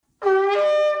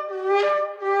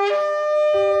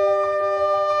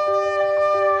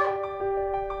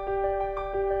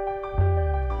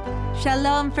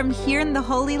Shalom from here in the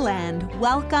Holy Land.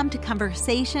 Welcome to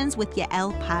Conversations with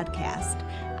Yael podcast.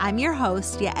 I'm your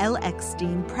host, Yael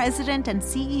Eckstein, President and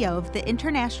CEO of the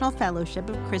International Fellowship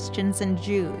of Christians and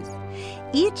Jews.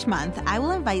 Each month, I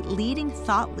will invite leading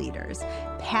thought leaders,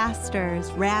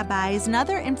 pastors, rabbis, and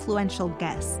other influential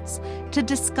guests to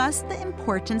discuss the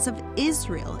importance of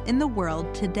Israel in the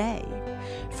world today.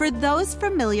 For those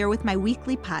familiar with my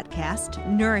weekly podcast,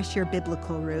 Nourish Your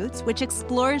Biblical Roots, which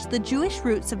explores the Jewish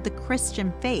roots of the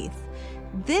Christian faith,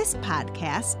 this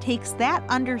podcast takes that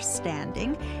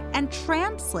understanding and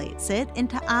translates it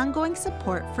into ongoing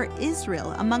support for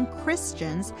Israel among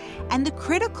Christians and the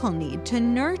critical need to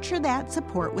nurture that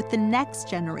support with the next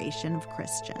generation of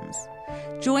Christians.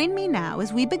 Join me now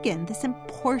as we begin this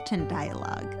important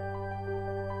dialogue.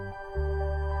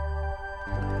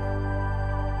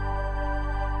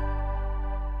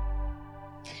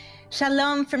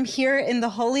 Shalom from here in the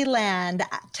Holy Land.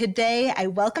 Today, I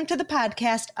welcome to the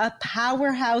podcast a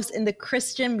powerhouse in the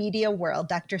Christian media world,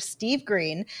 Dr. Steve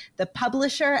Greene, the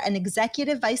publisher and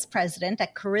executive vice president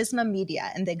at Charisma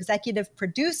Media and the executive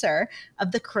producer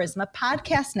of the Charisma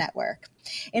Podcast Network.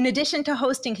 In addition to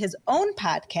hosting his own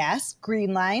podcasts,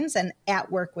 Green Lines and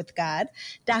At Work with God,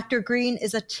 Dr. Greene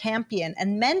is a champion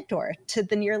and mentor to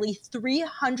the nearly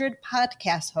 300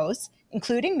 podcast hosts,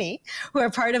 including me, who are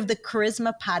part of the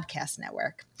Charisma Podcast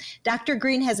Network. Dr.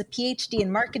 Greene has a PhD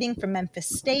in marketing from Memphis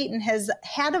State and has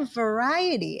had a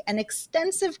variety and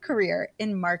extensive career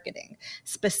in marketing,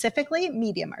 specifically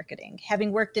media marketing,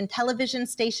 having worked in television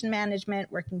station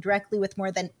management, working directly with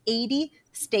more than 80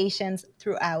 stations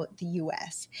throughout the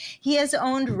U.S. He has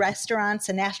owned restaurants,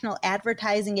 a national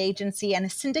advertising agency, and a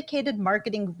syndicated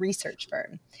marketing research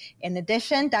firm. In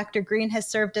addition, Dr. Greene has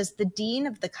served as the Dean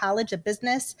of the College of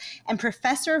Business and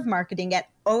Professor of Marketing at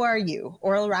ORU,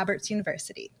 Oral Roberts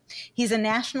University. He's a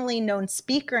nationally known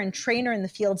speaker and trainer in the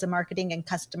fields of marketing and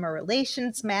customer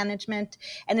relations management,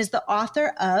 and is the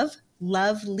author of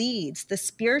Love Leads, the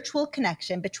spiritual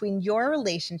connection between your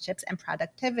relationships and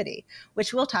productivity,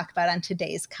 which we'll talk about on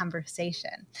today's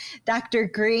conversation. Dr.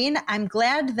 Greene, I'm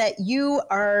glad that you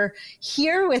are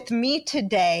here with me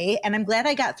today, and I'm glad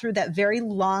I got through that very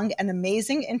long and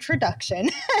amazing introduction.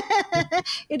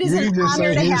 It is an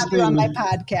honor to have you on my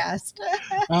podcast.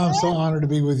 I'm so honored to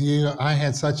be with you. I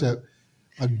had such a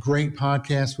great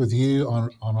podcast with you on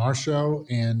our show,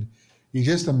 and you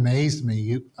just amazed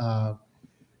me.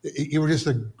 You were just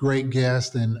a great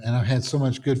guest, and I've had so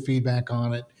much good feedback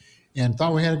on it and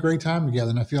thought we had a great time together.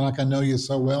 And I feel like I know you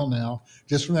so well now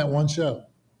just from that one show.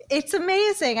 It's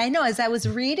amazing. I know as I was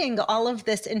reading all of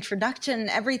this introduction,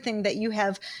 everything that you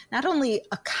have not only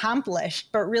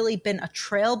accomplished, but really been a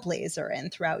trailblazer in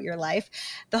throughout your life,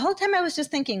 the whole time I was just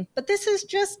thinking, but this is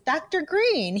just Dr.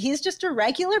 Greene. He's just a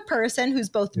regular person who's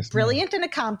both brilliant and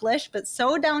accomplished, but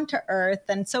so down to earth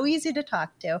and so easy to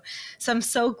talk to. So I'm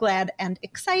so glad and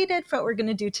excited for what we're going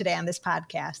to do today on this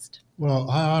podcast.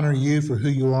 Well, I honor you for who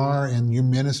you are and your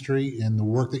ministry and the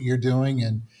work that you're doing,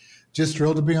 and just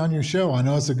thrilled to be on your show. I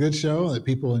know it's a good show, that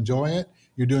people enjoy it.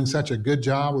 You're doing such a good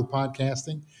job with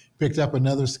podcasting, picked up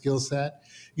another skill set.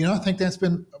 You know, I think that's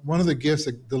been one of the gifts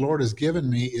that the Lord has given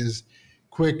me is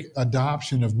quick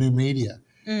adoption of new media.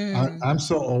 I'm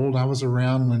so old. I was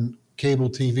around when cable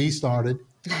TV started.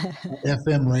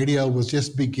 FM radio was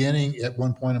just beginning at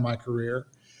one point in my career.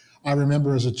 I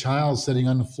remember as a child sitting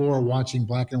on the floor watching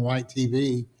black and white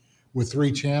TV with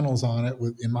 3 channels on it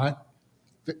in my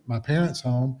parents'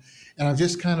 home. And I've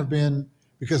just kind of been,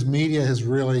 because media has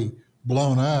really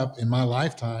blown up in my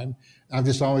lifetime, I've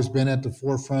just always been at the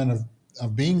forefront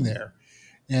of being there.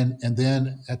 And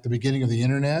then at the beginning of the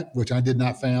internet, which I did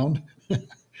not found,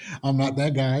 I'm not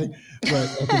that guy,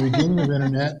 but at the beginning of the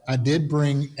internet, I did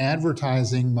bring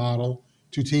advertising model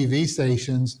to TV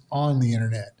stations on the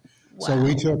internet. Wow. So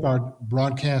we took our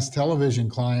broadcast television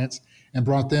clients and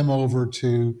brought them over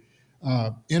to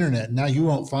internet. Now you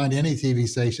won't find any TV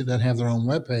station that have their own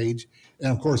webpage,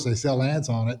 and of course they sell ads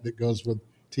on it that goes with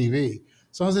TV.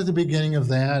 So I was at the beginning of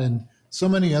that, and so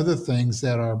many other things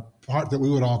that are part that we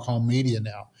would all call media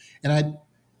now. And I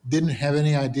didn't have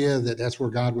any idea that that's where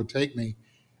God would take me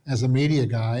as a media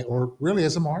guy, or really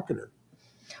as a marketer.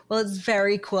 Well, it's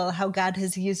very cool how God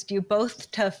has used you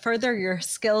both to further your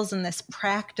skills in this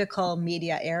practical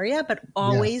media area, but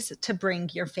always to bring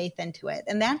your faith into it.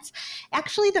 And that's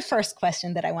actually the first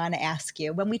question that I want to ask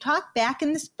you. When we talked back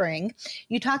in the spring,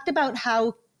 you talked about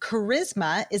how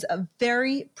Charisma is a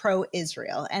very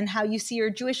pro-Israel, and how you see your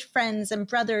Jewish friends and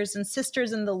brothers and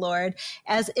sisters in the Lord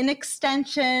as an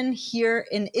extension here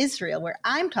in Israel, where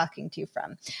I'm talking to you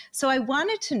from. So I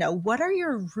wanted to know, what are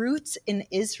your roots in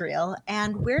Israel,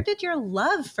 and where did your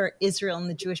love for Israel and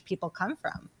the Jewish people come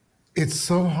from? It's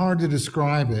so hard to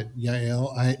describe it,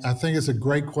 Yael. I think it's a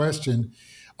great question.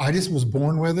 I just was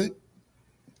born with it.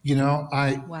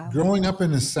 I Wow. growing up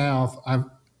in the South,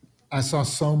 I saw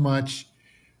so much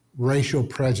racial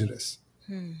prejudice.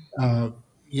 Hmm. Uh,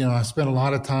 I spent a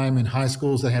lot of time in high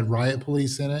schools that had riot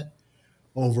police in it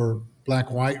over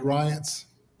black-white riots,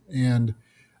 and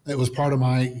it was part of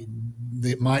my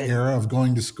era of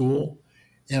going to school,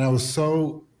 and I was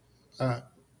so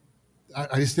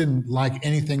I just didn't like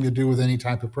anything to do with any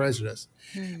type of prejudice.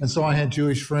 Hmm. And so I had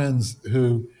Jewish friends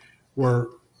who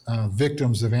were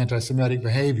victims of anti-Semitic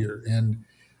behavior. And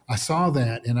I saw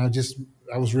that and I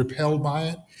was repelled by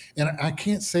it. And I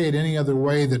can't say it any other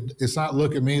way that it's not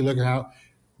look at me, look at how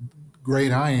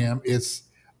great I am.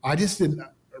 I just didn't,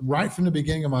 right from the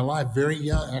beginning of my life, very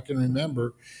young, I can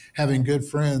remember having good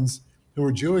friends who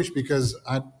were Jewish because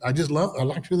I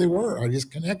liked who they were. I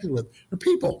just connected with. They're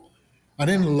people. I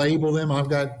didn't label them. I've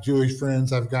got Jewish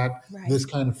friends. I've got Right. this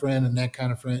kind of friend and that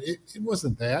kind of friend. It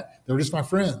wasn't that. They were just my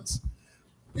friends.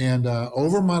 And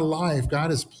over my life,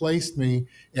 God has placed me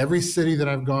every city that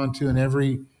I've gone to and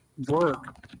every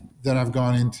work that I've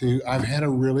gone into, I've had a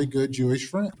really good Jewish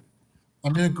friend. I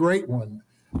mean, a great one.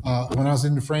 When I was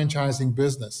in the franchising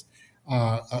business,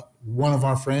 one of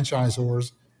our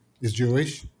franchisors is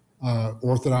Jewish,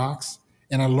 Orthodox,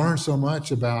 and I learned so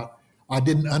much about. I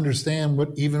didn't understand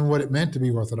what it meant to be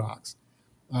Orthodox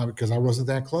because I wasn't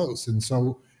that close, and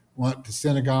so went to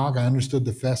synagogue. I understood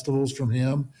the festivals from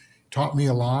him, taught me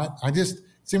a lot. I just it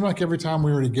seemed like every time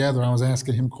we were together, I was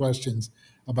asking him questions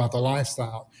about the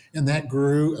lifestyle, and that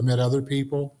grew. I met other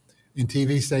people in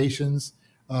TV stations,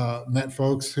 met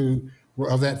folks who were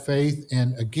of that faith,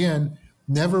 and again,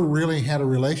 never really had a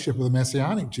relationship with a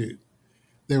Messianic Jew.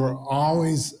 They were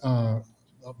always,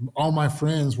 all my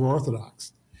friends were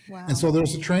Orthodox. And Wow. so there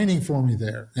was a training for me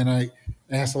there. And I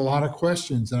asked a lot of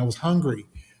questions, and I was hungry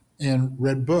and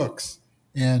read books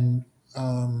and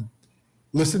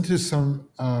listened to some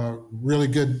really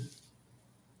good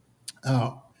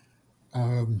on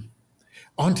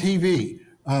TV,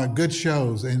 good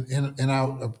shows, and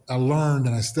I learned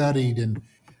and I studied, and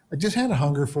I just had a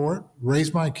hunger for it.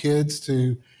 Raised my kids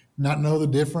to not know the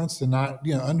difference and not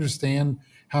understand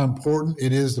how important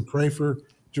it is to pray for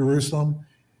Jerusalem,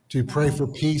 to pray for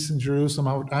Right. peace in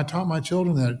Jerusalem. I taught my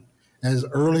children that as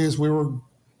early as we were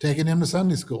taking them to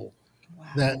Sunday school,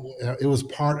 that Wow. it was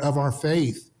part of our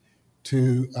faith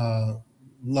to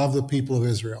love the people of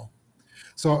Israel.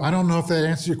 So I don't know if that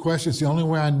answers your question. It's the only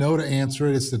way I know to answer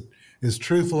it. It's as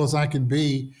truthful as I can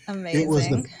be. It was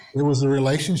the Amazing. it was the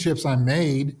relationships I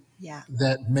made Yeah.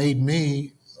 that made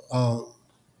me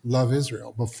love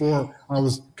Israel before I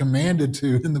was commanded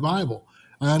to in the Bible.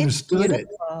 I It's understood it.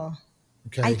 beautiful.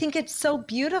 I Okay. think it's so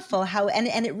beautiful how,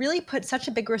 and it really puts such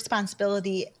a big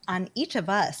responsibility on each of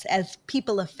us as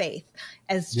people of faith,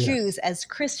 as Yes. Jews, as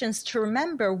Christians, to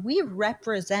remember we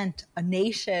represent a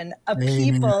nation, a Amen.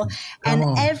 people, Come and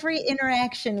on. every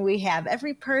interaction we have,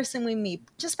 every person we meet,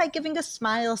 just by giving a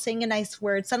smile, saying a nice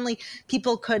word, suddenly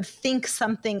people could think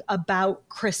something about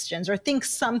Christians or think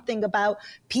something about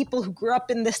people who grew up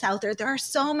in the South. There are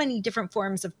so many different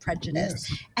forms of prejudice.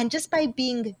 Yes. And just by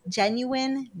being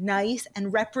genuine, nice,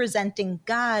 and representing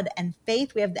God and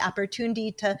faith, we have the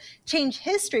opportunity to change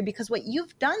history, because what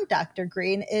you've done, Dr.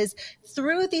 Greene, is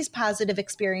through these positive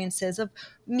experiences of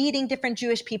meeting different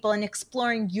Jewish people and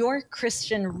exploring your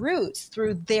Christian roots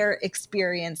through their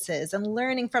experiences and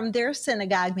learning from their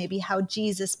synagogue, maybe how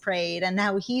Jesus prayed and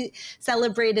how he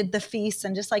celebrated the feasts.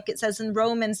 And just like it says in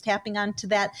Romans, tapping onto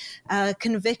that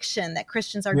conviction that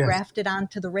Christians are Yes. grafted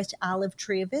onto the rich olive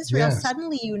tree of Israel, Yes.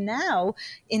 suddenly you now,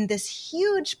 in this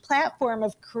huge platform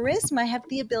of charisma, have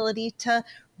the ability to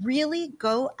really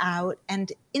go out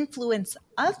and influence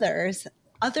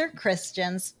other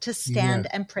Christians to stand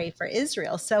Yes. and pray for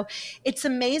Israel. So it's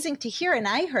amazing to hear. And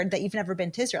I heard that you've never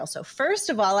been to Israel. So first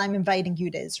of all, I'm inviting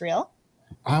you to Israel.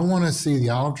 I want to see the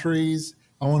olive trees.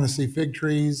 I want to see fig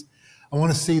trees. I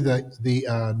want to see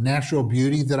the natural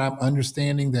beauty that I'm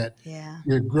understanding that Yeah.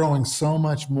 you're growing so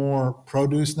much more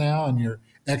produce now and you're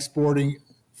exporting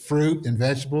fruit and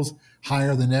vegetables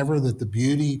higher than ever, that the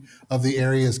beauty of the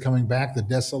area is coming back, the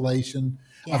desolation.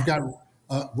 I've Yeah. got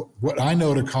what I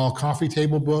know to call coffee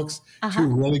table books, two Uh-huh.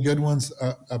 really good ones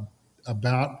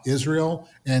about Israel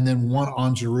and then one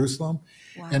on Jerusalem.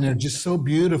 And Wow. they're just so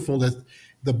beautiful that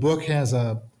the book has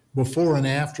a before and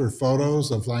after photos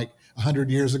of like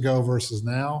 100 years ago versus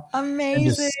now, and to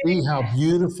Amazing. see how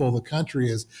beautiful the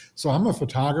country is. So I'm a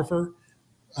photographer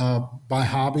by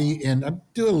hobby, and I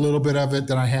do a little bit of it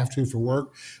that I have to for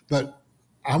work, but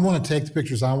I want to take the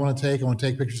pictures I want to take. I want to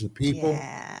take pictures of people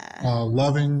Yeah.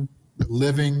 loving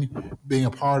living, being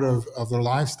a part of their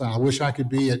lifestyle. I wish I could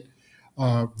be at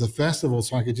the festival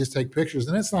so I could just take pictures.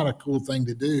 And it's not a cool thing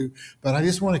to do, but I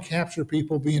just want to capture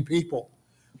people being people.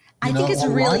 I think it's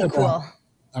really cool.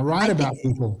 I write about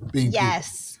people being people.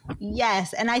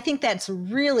 Yes. And I think that's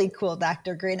really cool,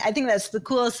 Dr. Greene. I think that's the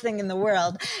coolest thing in the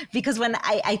world, because when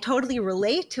I totally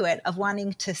relate to it, of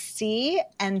wanting to see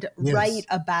and write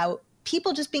about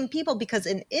people just being people, because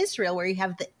in Israel, where you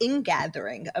have the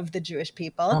ingathering of the Jewish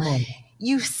people,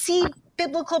 you see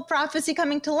biblical prophecy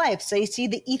coming to life. So you see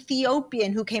the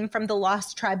Ethiopian who came from the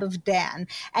lost tribe of Dan,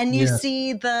 and you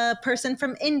see the person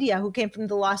from India who came from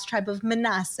the lost tribe of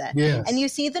Manasseh, and you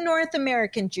see the North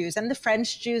American Jews and the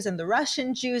French Jews and the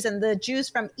Russian Jews and the Jews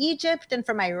from Egypt and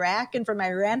from Iraq and from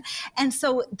Iran. And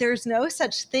so there's no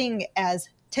such thing as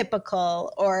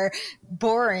typical or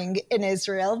boring in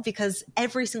Israel, because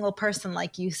every single person,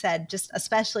 like you said, just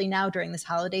especially now during this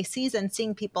holiday season,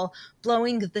 seeing people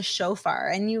blowing the shofar,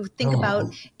 and you think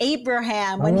about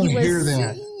Abraham when he was, hear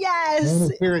that. I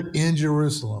want to hear it in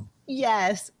Jerusalem.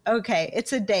 Yes. Okay.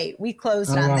 It's a date. We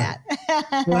closed on that.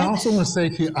 Well, I also want to say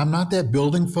to you, I'm not that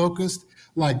building focused.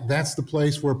 Like, that's the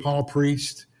place where Paul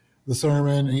preached the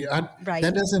sermon.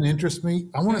 That doesn't interest me.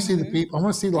 I want to see the people. I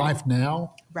want to see life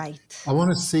now. Right. I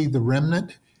want to see the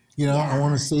remnant. I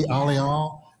want to see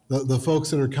Aliyah, the folks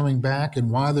that are coming back and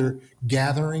why they're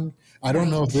gathering. I don't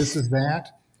know if this is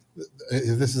that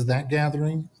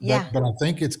gathering. But I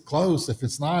think it's close. If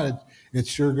it's not, it's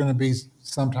sure going to be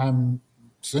sometime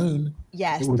soon.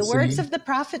 Yes, the words of the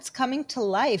prophets coming to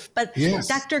life. But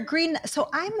Dr. Greene, so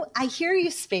I hear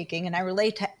you speaking and I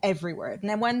relate to every word.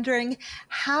 And I'm wondering,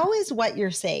 how is what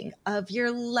you're saying of your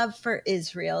love for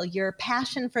Israel, your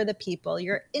passion for the people,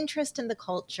 your interest in the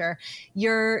culture,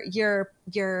 your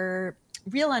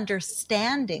real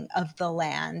understanding of the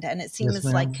land, and it seems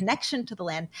like connection to the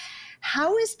land,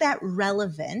 how is that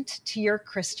relevant to your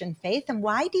Christian faith? And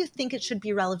why do you think it should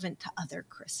be relevant to other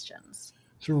Christians?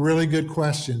 It's a really good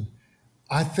question.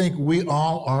 I think we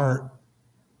all are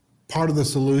part of the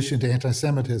solution to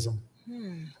anti-Semitism.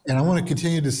 And I want to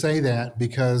continue to say that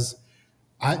because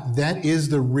that is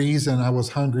the reason I was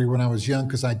hungry when I was young,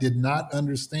 because I did not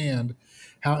understand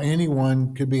how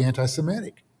anyone could be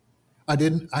anti-Semitic. I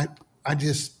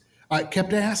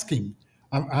kept asking.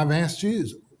 I've asked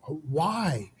Jews,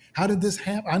 why? How did this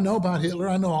happen? I know about Hitler.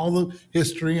 I know all the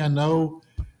history. I know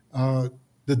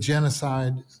the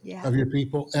genocide of your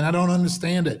people, and I don't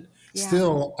understand it.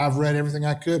 Still, I've read everything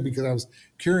I could because I was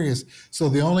curious. So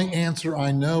the only answer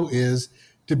I know is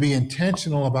to be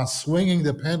intentional about swinging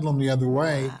the pendulum the other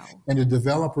way and to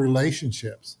develop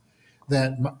relationships.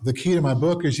 The key to my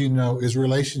book, as you know, is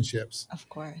relationships. Of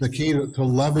course. The key to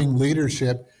loving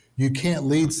leadership, you can't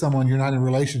lead someone you're not in a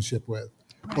relationship with,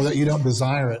 or that you don't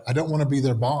desire it. I don't want to be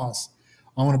their boss.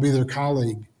 I want to be their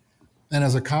colleague. And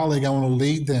as a colleague, I want to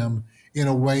lead them in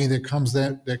a way that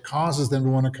causes them to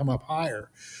want to come up higher.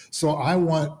 So I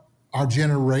want our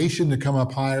generation to come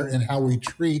up higher in how we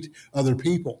treat other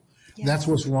people. Yes. That's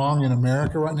what's wrong in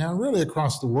America right now, really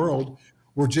across the world.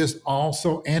 We're just all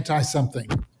so anti-something.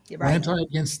 We're anti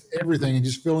against everything, and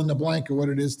just fill in the blank of what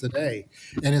it is today.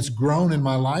 And it's grown in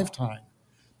my lifetime.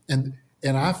 And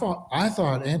I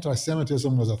thought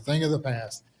anti-Semitism was a thing of the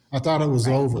past. I thought it was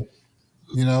over,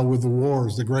 with the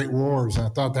wars, the great wars. I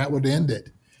thought that would end it.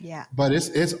 Yeah. But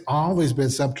it's always been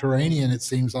subterranean, it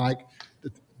seems like,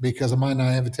 because of my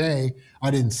naivete. I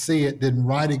didn't see it, didn't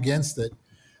write against it,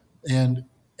 and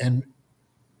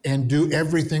do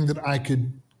everything that I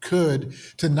could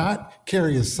to not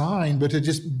carry a sign, but to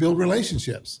just build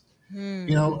relationships.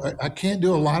 I can't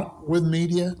do a lot with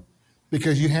media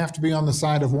because you have to be on the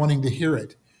side of wanting to hear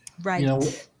it. Right.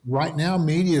 Right now,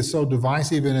 media is so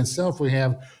divisive in itself. We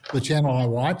have the channel I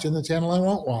watch and the channel I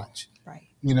won't watch. Right.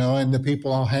 And the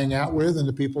people I'll hang out with and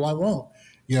the people I won't.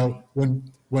 When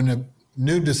the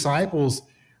new disciples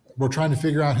were trying to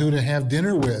figure out who to have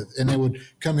dinner with, and they would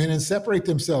come in and separate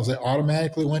themselves, they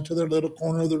automatically went to their little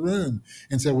corner of the room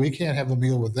and said, we can't have a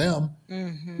meal with them.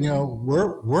 Mm-hmm.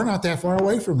 We're not that far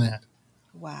away from that.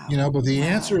 Wow. But the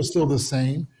answer is still the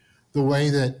same. The way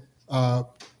that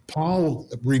Paul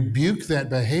rebuked that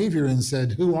behavior and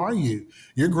said, who are you?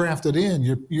 You're grafted in,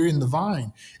 you're in the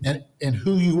vine. And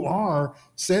who you are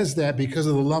says that because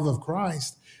of the love of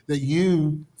Christ, that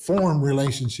you form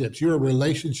relationships. You're a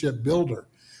relationship builder.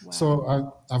 Wow.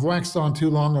 So I've waxed on too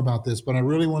long about this, but I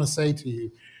really want to say to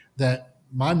you that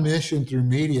my mission through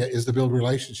media is to build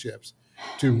relationships,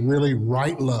 to really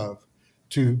write love,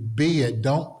 to be it.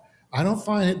 I don't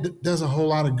find it does a whole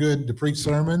lot of good to preach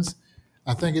sermons.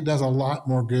 I think it does a lot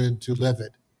more good to live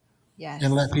it. Yes.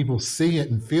 And let people see it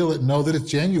and feel it, know that it's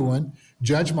genuine,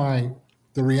 judge my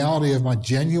the reality of my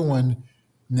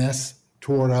genuineness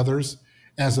toward others,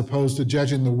 as opposed to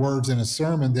judging the words in a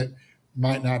sermon that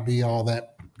might not be all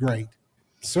that great.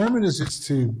 Sermon is just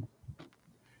to,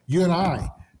 you and I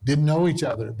didn't know each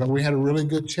other, but we had a really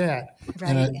good chat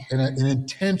Right. and an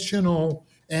intentional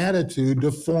attitude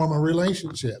to form a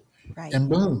relationship. Right. And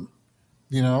boom,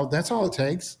 that's all it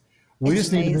takes. We It's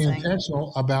just need to be amazing.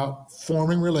 intentional about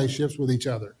forming relationships with each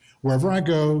other. Wherever I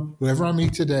go, whoever I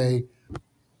meet today,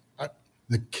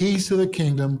 the keys to the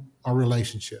kingdom are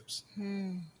relationships.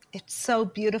 It's so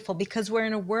beautiful because we're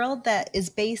in a world that is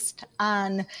based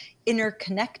on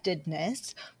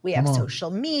interconnectedness. We have Come on. social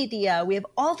media. We have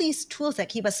all these tools that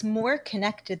keep us more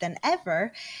connected than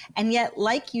ever. And yet,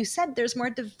 like you said, there's more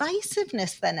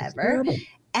divisiveness than ever. Terrible.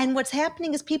 And what's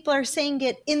happening is people are saying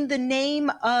it in the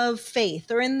name of faith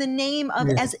or in the name of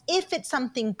as if it's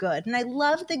something good. And I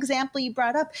love the example you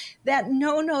brought up that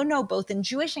no, both in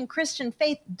Jewish and Christian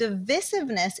faith,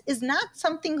 divisiveness is not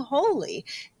something holy.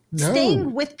 No.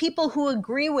 Staying with people who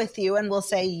agree with you and will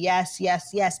say yes, yes,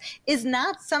 yes is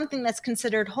not something that's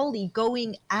considered holy.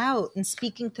 Going out and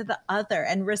speaking to the other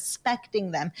and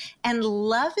respecting them and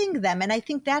loving them. And I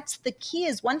think that's the key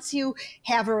is once you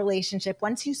have a relationship,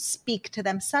 once you speak to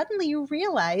them, suddenly you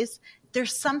realize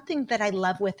there's something that I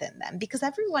love within them because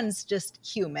everyone's just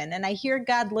human. And I hear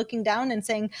God looking down and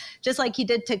saying, just like he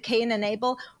did to Cain and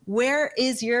Abel, where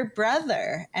is your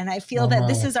brother? And I feel that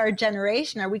this is our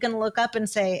generation. Are we going to look up and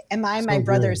say, am I my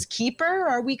brother's keeper? Or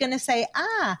are we going to say,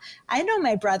 I know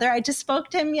my brother. I just spoke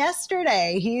to him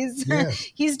yesterday.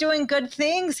 He's doing good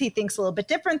things. He thinks a little bit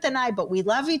different than I, but we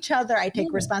love each other. I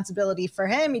take responsibility for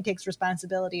him. He takes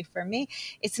responsibility for me.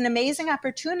 It's an amazing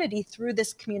opportunity through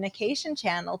this communication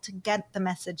channel to get the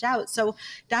message out. So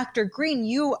Dr. Greene,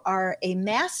 you are a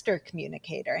master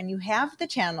communicator and you have the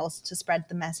channels to spread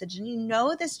the message and you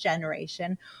know this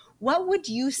generation. What would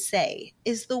you say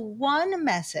is the one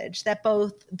message that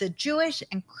both the Jewish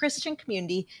and Christian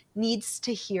community needs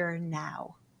to hear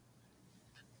now?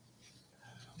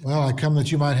 Well, I come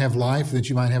that you might have life, that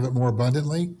you might have it more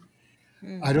abundantly.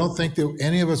 I don't think that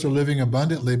any of us are living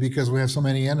abundantly because we have so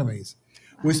many enemies.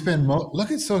 We spend, look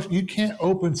at social, you can't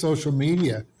open social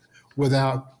media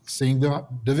without seeing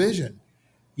division,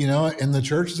 and the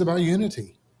church is about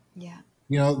unity. Yeah.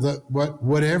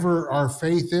 Whatever our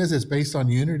faith is, it's based on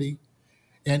unity.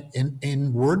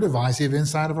 And we're divisive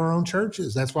inside of our own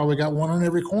churches. That's why we got one on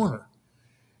every corner.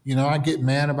 I get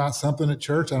mad about something at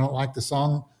church. I don't like the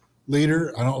song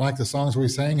leader. I don't like the songs we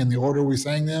sang and the order we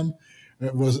sang them.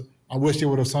 I wish they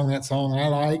would have sung that song I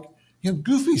like.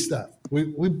 Goofy stuff.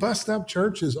 We bust up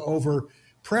churches over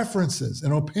preferences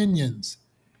and opinions.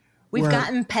 We've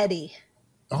gotten petty.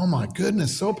 Oh my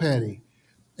goodness, so petty.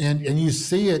 And you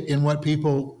see it in what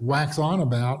people wax on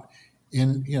about,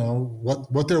 in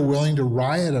what they're willing to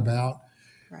riot about.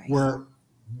 Right. Where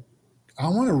I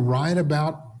want to riot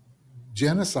about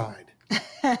genocide.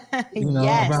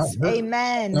 Yes,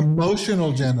 amen.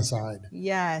 Emotional genocide.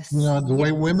 Yes. The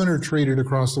way women are treated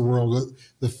across the world,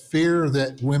 the fear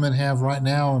that women have right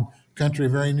now in a country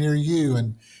very near you,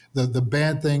 and the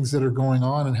bad things that are going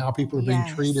on and how people are being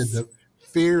treated, the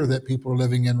fear that people are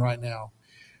living in right now.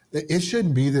 It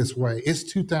shouldn't be this way. It's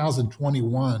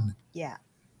 2021. Yeah.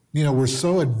 We're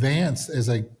so advanced as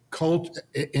a cult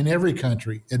in every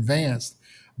country, advanced,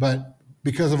 but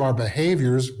because of our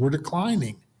behaviors, we're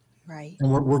declining. Right. And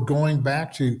we're going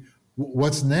back to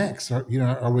what's next. Are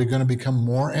we going to become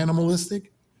more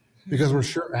animalistic? Because we're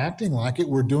sure acting like it.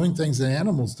 We're doing things that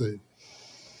animals do.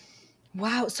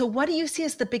 Wow. So what do you see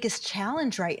as the biggest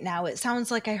challenge right now? It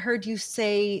sounds like I heard you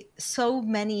say so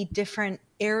many different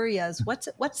areas.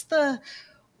 What's the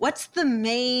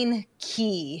main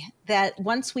key that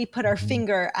once we put our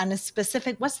finger on a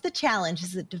specific, what's the challenge?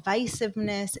 Is it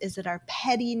divisiveness? Is it our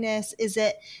pettiness? Is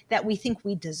it that we think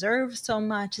we deserve so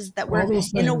much? Is it that we're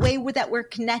in a way that we're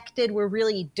connected, we're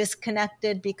really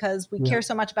disconnected because we care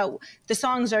so much about the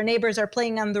songs our neighbors are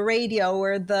playing on the radio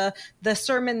or the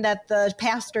sermon that the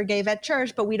pastor gave at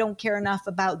church, but we don't care enough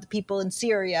about the people in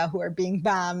Syria who are being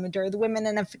bombed or the women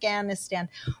in Afghanistan.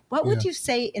 What would you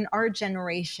say in our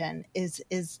generation is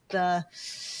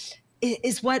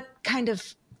what kind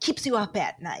of keeps you up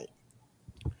at night?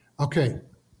 Okay.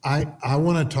 I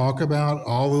want to talk about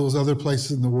all those other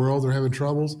places in the world that are having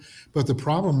troubles, but the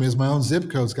problem is my own zip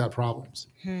code's got problems.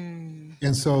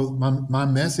 And so my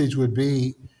message would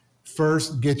be,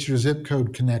 first, get your zip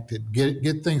code connected.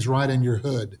 Get things right in your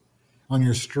hood, on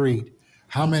your street.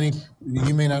 How many,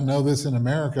 you may not know this in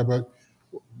America, but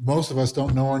most of us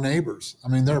don't know our neighbors. I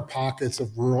mean, there are pockets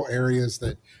of rural areas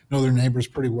that know their neighbors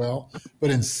pretty well, but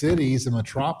in cities and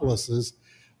metropolises,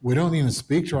 We don't even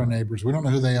speak to our neighbors. We don't know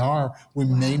who they are. We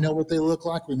may know what they look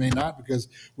like. We may not, because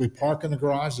we park in the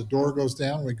garage, the door goes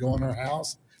down, we go in our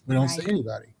house, we don't see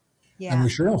anybody. And we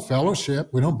sure don't fellowship.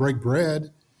 We don't break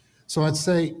bread. So I'd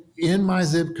say in my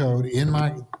zip code, in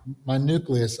my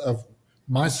nucleus of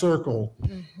my circle,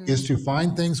 is to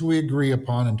find things we agree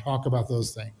upon and talk about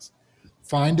those things.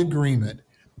 Find agreement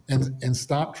and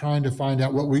stop trying to find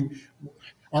out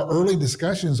our early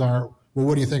discussions are, well,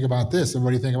 what do you think about this? And what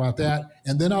do you think about that?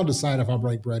 And then I'll decide if I'll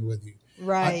break bread with you.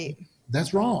 Right.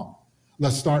 That's wrong.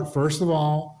 Let's start, first of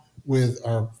all, with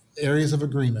our areas of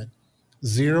agreement.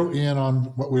 Zero in on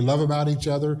what we love about each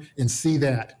other and see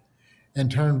that, and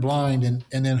turn blind, and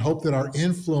then hope that our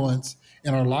influence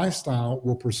and our lifestyle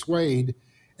will persuade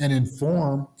and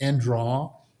inform and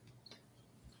draw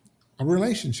a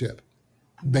relationship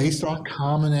based on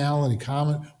commonality.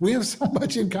 We have so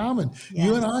much in common. Yes.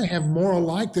 You and I have more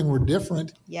alike than we're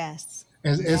different. Yes.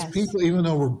 As people, even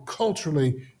though we're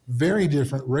culturally very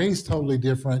different, raised totally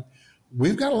different,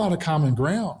 we've got a lot of common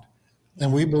ground.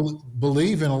 And we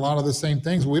believe in a lot of the same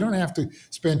things. We don't have to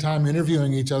spend time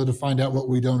interviewing each other to find out what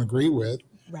we don't agree with,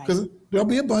 because there'll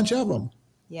be a bunch of them.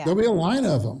 Yeah. There'll be a line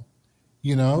of them.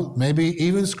 Maybe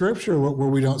even scripture where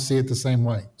we don't see it the same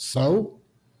way. So,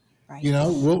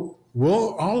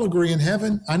 we'll all agree in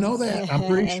heaven. I know that. I'm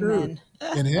pretty sure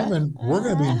in heaven we're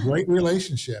going to be in great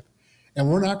relationship. And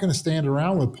we're not going to stand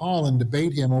around with Paul and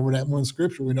debate him over that one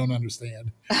scripture we don't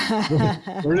understand.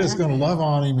 We're just going to love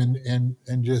on him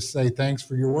and just say, thanks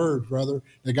for your words, brother.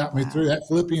 They got me through. That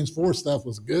Philippians 4 stuff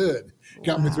was good.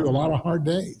 Got me through a lot of hard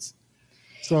days.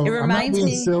 So I'm not being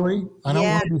silly. I don't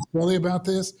want to be silly about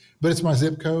this, but it's my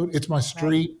zip code. It's my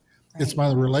street. It's my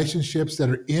relationships that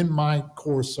are in my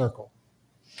core circle.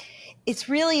 It's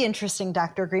really interesting,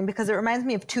 Dr. Greene, because it reminds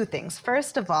me of two things.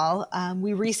 First of all,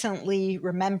 we recently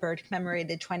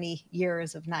commemorated 20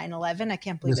 years of 9/11. I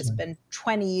can't believe it's been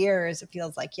 20 years. It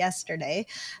feels like yesterday.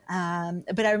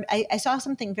 But I saw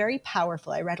something very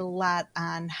powerful. I read a lot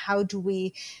on how do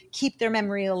we keep their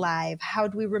memory alive? How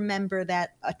do we remember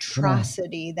that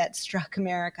atrocity that struck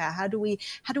America? How do we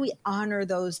honor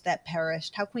those that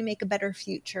perished? How can we make a better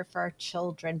future for our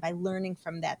children by learning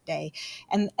from that day?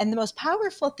 And the most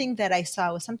powerful thing that I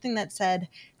saw was something that said,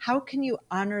 how can you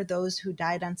honor those who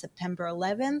died on September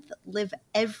 11th? Live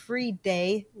every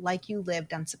day like you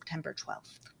lived on September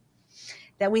 12th.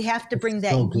 That we have to bring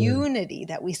that unity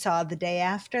that we saw the day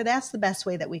after. That's the best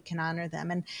way that we can honor them.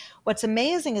 And what's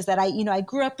amazing is that I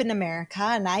grew up in America,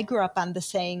 and I grew up on the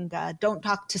saying, don't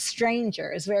talk to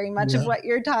strangers, very much of what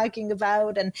you're talking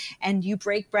about. And you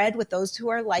break bread with those who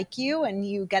are like you, and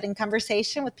you get in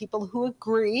conversation with people who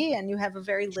agree, and you have a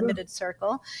very limited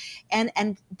circle.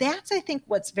 And that's, I think,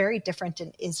 what's very different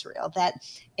in Israel, that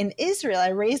in Israel, I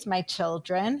raised my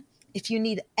children. If you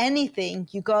need anything,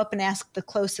 you go up and ask the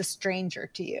closest stranger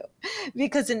to you.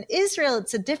 Because in Israel,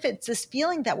 it's this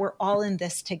feeling that we're all in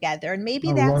this together. And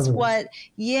maybe that's what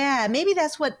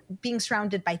being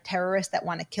surrounded by terrorists that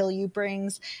want to kill you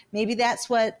brings. Maybe that's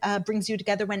what brings you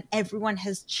together when everyone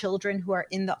has children who are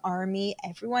in the army.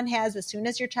 Everyone has, as soon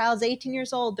as your child's 18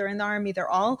 years old, they're in the army. They're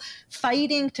all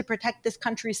fighting to protect this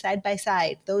country side by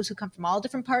side. Those who come from all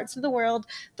different parts of the world,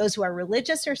 those who are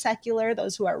religious or secular,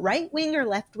 those who are right-wing or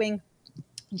left-wing.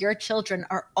 Your children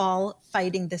are all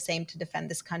fighting the same to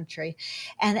defend this country.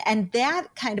 And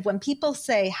that kind of, when people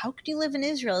say, how could you live in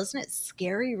Israel? Isn't it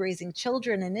scary raising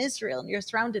children in Israel? And you're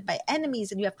surrounded by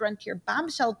enemies, and you have to run to your bomb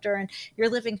shelter, and you're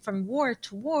living from war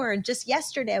to war. And just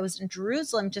yesterday, I was in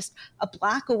Jerusalem, just a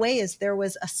block away, as there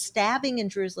was a stabbing in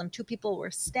Jerusalem. 2 people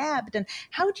were stabbed. And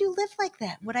how would you live like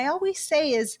that? What I always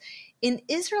say is, in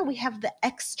Israel, we have the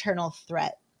external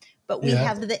threat, but we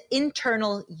have the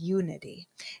internal unity.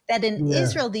 That in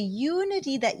Israel, the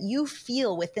unity that you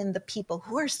feel within the people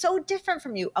who are so different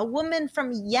from you, a woman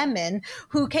from Yemen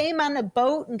who came on a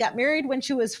boat and got married when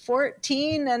she was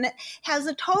 14 and has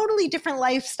a totally different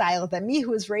lifestyle than me, who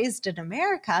was raised in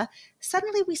America,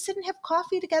 suddenly we sit and have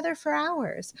coffee together for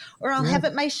hours. Or I'll have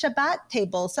at my Shabbat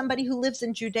table somebody who lives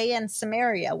in Judea and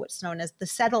Samaria, what's known as the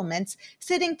settlements,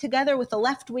 sitting together with a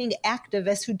left-wing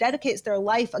activist who dedicates their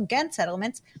life against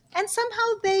settlements, and somehow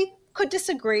they could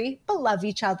disagree, but love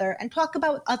each other and talk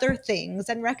about other things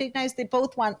and recognize they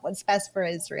both want what's best for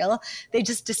Israel. They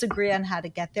just disagree on how to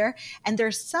get there. And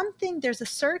there's a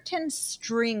certain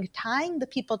string tying the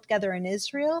people together in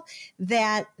Israel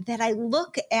that I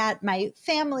look at my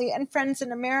family and friends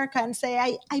in America and say,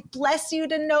 I bless you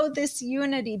to know this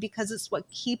unity, because it's what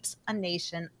keeps a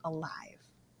nation alive.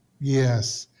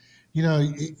 Yes.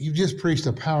 You just preached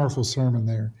a powerful sermon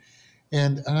there.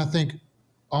 And I think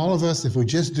all of us, if we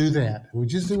just do that, we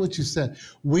just do what you said,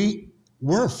 we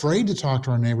we're afraid to talk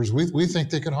to our neighbors. We think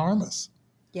they could harm us.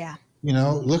 Yeah.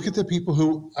 Look at the people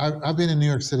who I've been in New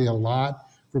York City a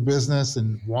lot for business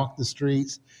and walk the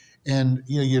streets, and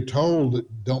you're told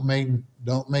don't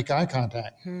make eye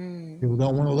contact. People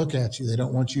don't want to look at you. They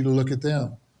don't want you to look at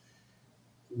them.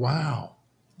 Wow.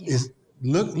 Yeah.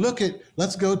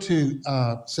 Let's go to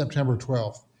September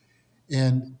 12th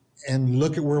and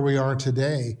look at where we are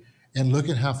today and look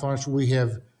at how far we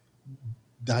have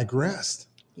digressed.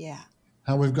 Yeah.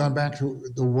 How we've gone back to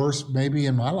the worst maybe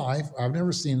in my life. I've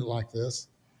never seen it like this.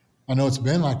 I know it's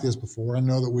been like this before. I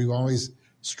know that we've always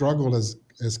struggled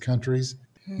as countries.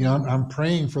 I'm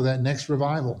praying for that next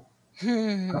revival.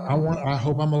 I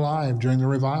hope I'm alive during the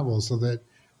revival so that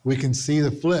we can see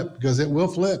the flip, because it will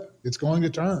flip. It's going to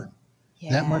turn.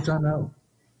 Yeah. That much I know.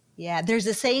 Yeah, there's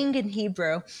a saying in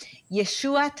Hebrew,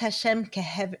 Yeshua Tashem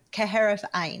keheref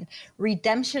ayin.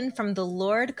 Redemption from the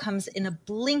Lord comes in a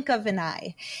blink of an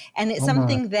eye. And it's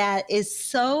something that is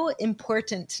so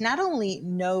important to not only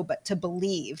know, but to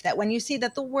believe that when you see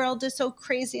that the world is so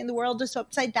crazy and the world is so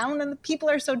upside down and the people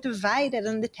are so divided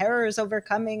and the terror is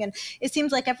overcoming and it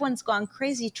seems like everyone's gone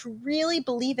crazy, to really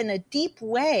believe in a deep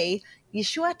way,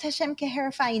 Yeshua Tashem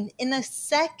keheref ayin. In a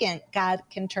second, God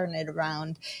can turn it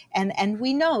around. And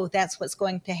we know that's what's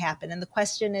going to happen. And the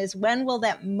question is, when will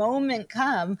that moment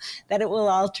come that it will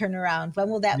all turn around? When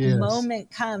will that moment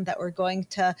come that we're going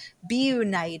to be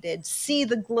united, see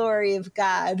the glory of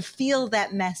God, feel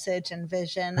that message and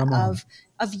vision of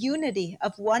unity,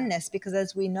 of oneness? Because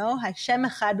as we know, Hashem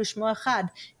echad u'shmo echad.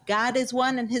 God is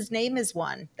one and his name is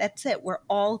one. That's it. We're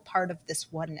all part of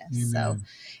this oneness. Amen. So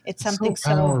it's something so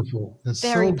powerful. It's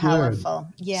very so powerful.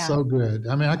 Yeah. So good.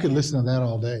 I mean, I could listen to that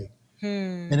all day.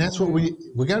 And that's what we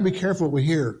got to be careful what we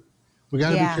hear. We got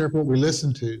to be careful what we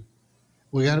listen to.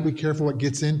 We got to be careful what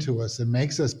gets into us and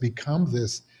makes us become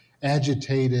this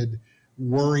agitated,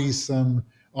 worrisome,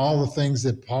 all the things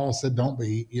that Paul said don't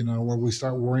be, where we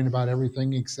start worrying about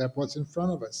everything except what's in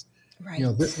front of us. Right.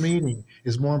 This meeting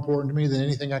is more important to me than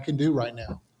anything I can do right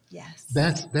now. Yes.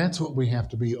 That's what we have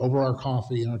to be over our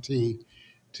coffee and our tea,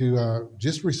 to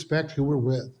just respect who we're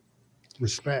with.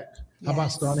 Respect. How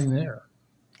about starting there?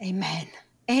 Amen.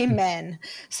 Amen.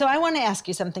 So I want to ask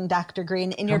you something, Dr.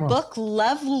 Greene. In your book,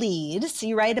 Love Leads,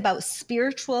 you write about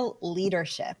spiritual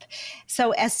leadership.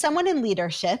 So as someone in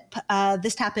leadership,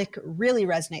 this topic really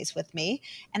resonates with me.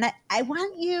 And I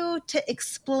want you to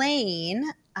explain,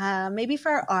 maybe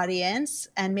for our audience,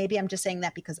 and maybe I'm just saying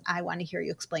that because I want to hear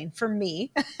you explain for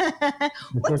me,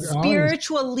 what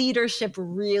spiritual leadership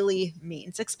really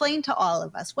means. Explain to all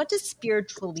of us, what does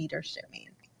spiritual leadership mean?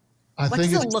 What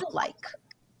does it look like?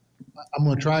 I'm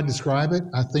going to try to describe it.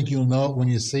 I think you'll know it when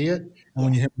you see it. And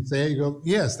when you hear me say it, you go,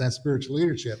 yes, that's spiritual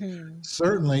leadership.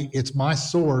 Certainly, it's my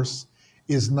source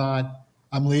is not,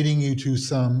 I'm leading you to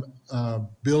some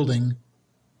building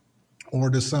or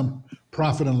to some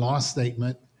profit and loss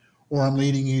statement, or I'm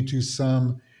leading you to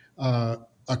some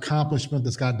accomplishment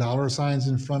that's got dollar signs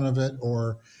in front of it,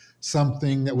 or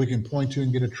something that we can point to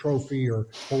and get a trophy or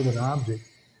hold an object.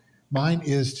 Mine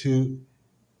is to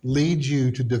lead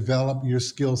you to develop your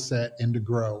skill set and to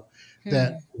grow.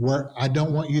 That where I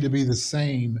don't want you to be the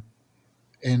same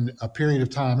in a period of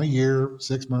time, a year,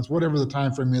 6 months, whatever the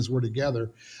time frame is we're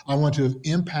together. I want to have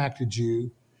impacted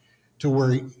you to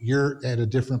where you're at a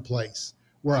different place,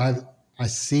 where I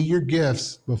see your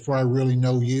gifts before I really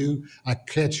know you. I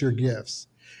catch your gifts,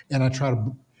 and I try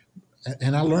to.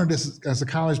 And I learned this as a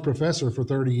college professor for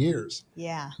 30 years.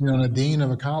 Yeah. And a dean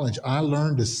of a college, I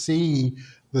learned to see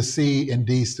the C and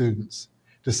D students,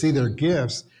 to see their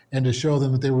gifts and to show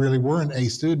them that they really were an A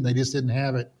student. They just didn't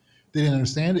have it. They didn't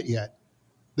understand it yet.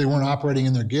 They weren't operating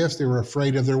in their gifts. They were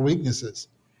afraid of their weaknesses.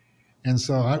 And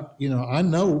so I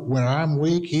know when I'm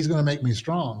weak, he's going to make me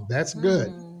strong. That's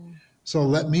good. So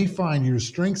let me find your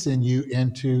strengths in you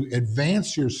and to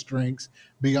advance your strengths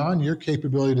beyond your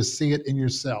capability to see it in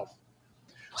yourself.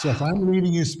 So if I'm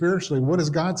leading you spiritually, what does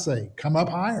God say? Come up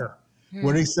higher.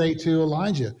 What did he say to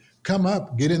Elijah? Come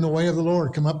up, get in the way of the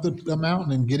Lord. Come up the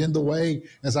mountain and get in the way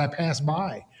as I pass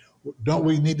by. Don't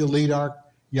we need to lead our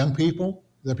young people,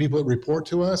 the people that report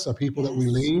to us, the people that we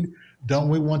lead? Don't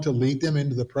we want to lead them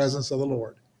into the presence of the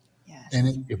Lord? Yes.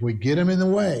 And if we get them in the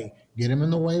way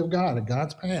of God, and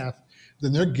God's path,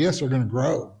 then their gifts are going to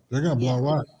grow. They're going to blow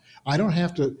up. I don't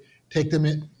have to take them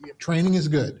in. Training is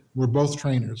good. We're both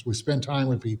trainers. We spend time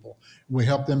with people. We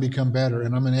help them become better.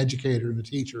 And I'm an educator and a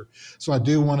teacher. So I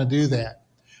do want to do that.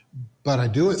 But I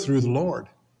do it through the Lord.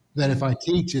 That if I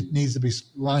teach, it needs to be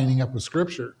lining up with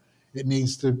Scripture. It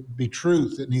needs to be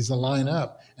truth. It needs to line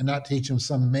up and not teach them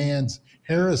some man's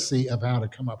heresy of how to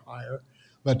come up higher,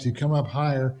 but to come up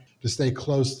higher, to stay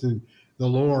close to the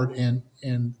Lord and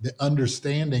the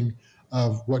understanding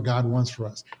of what God wants for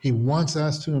us. He wants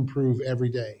us to improve every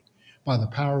day by the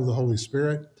power of the Holy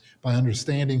Spirit, by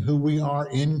understanding who we are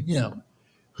in Him,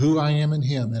 who I am in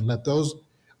Him, and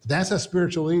that's a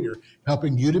spiritual leader,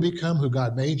 helping you to become who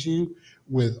God made you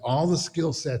with all the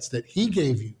skill sets that He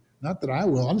gave you. Not that I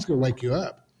will, I'm just going to wake you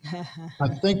up. I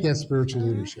think that's spiritual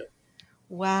leadership.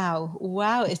 Wow.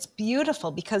 Wow. It's beautiful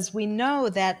because we know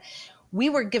that we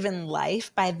were given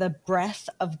life by the breath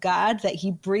of God that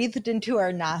He breathed into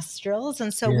our nostrils.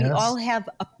 And so we all Yes. have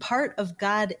a part of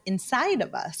God inside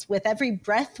of us. With every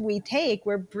breath we take,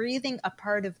 we're breathing a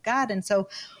part of God. And so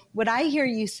what I hear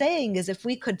you saying is if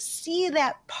we could see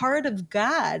that part of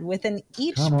God within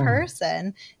each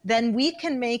person, then we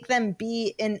can make them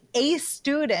be an A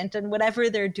student in whatever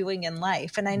they're doing in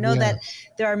life. And I know that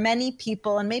there are many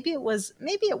people, and maybe it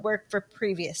worked for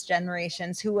previous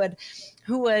generations who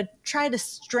would try to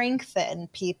strengthen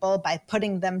people by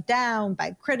putting them down,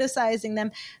 by criticizing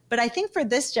them. But I think for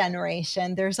this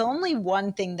generation, there's only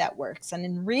one thing that works. And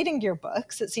in reading your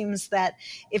books, it seems that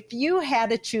if you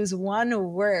had to choose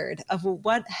one word of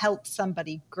what helps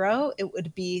somebody grow, it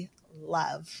would be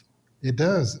love. It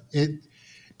does.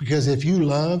 Because if you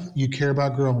love, you care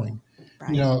about growing.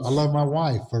 Right. I love my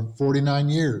wife for 49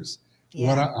 years.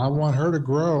 Yeah. I want her to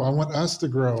grow. I want us to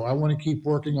grow. I want to keep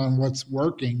working on what's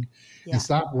working and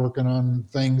stop working on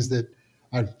things that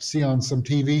I see on some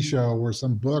TV show or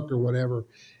some book or whatever.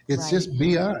 It's just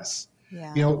be us.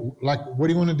 Yeah. Like, what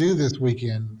do you want to do this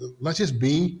weekend? Let's just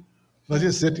be. Let's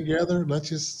just sit together. Let's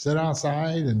just sit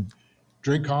outside and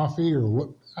drink coffee or what.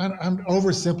 I'm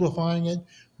oversimplifying it,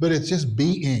 but it's just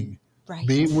being. Right.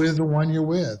 Be with the one you're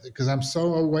with, because I'm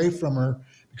so away from her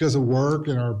because of work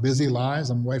and our busy lives.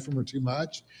 I'm away from her too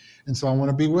much. And so I want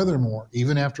to be with her more.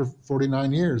 Even after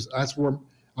 49 years, that's where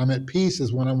I'm at peace,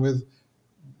 is when I'm with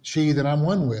she that I'm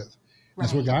one with.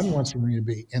 That's what God wants for me to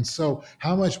be. And so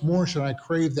how much more should I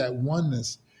crave that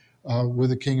oneness with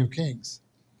the King of Kings?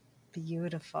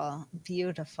 Beautiful,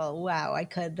 beautiful. Wow. I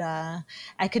could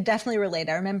definitely relate.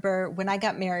 I remember when I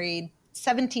got married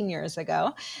 17 years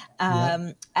ago,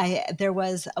 there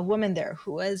was a woman there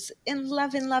who was in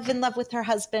love with her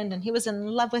husband, and he was in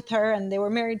love with her, and they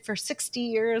were married for 60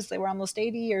 years. They were almost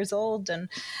 80 years old. And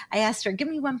I asked her, give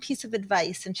me one piece of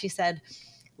advice. And she said,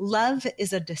 love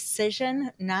is a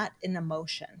decision, not an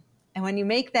emotion. And when you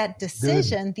make that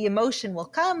decision, the emotion will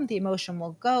come, the emotion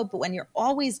will go. But when you're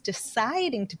always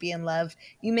deciding to be in love,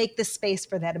 you make the space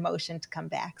for that emotion to come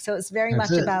back. So it's very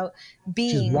much about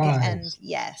being. And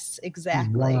yes,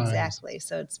 exactly.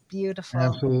 So it's beautiful.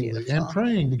 Absolutely. Beautiful. And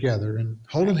praying together and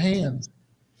holding hands.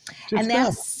 And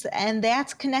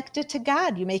that's connected to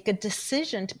God. You make a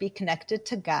decision to be connected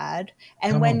to God.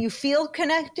 And when you feel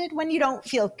connected, when you don't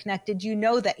feel connected, you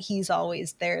know that He's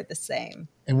always there the same.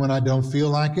 And when I don't feel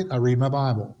like it, I read my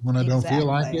Bible. When I don't feel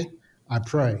like it, I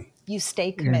pray. You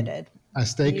stay committed. And I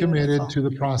stay committed to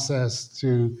the process,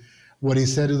 to what He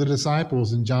said to the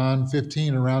disciples in John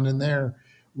 15, around in there,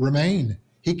 remain.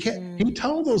 He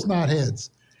told those knotheads,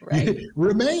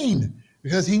 remain,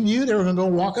 because He knew they were going to go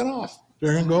walking off.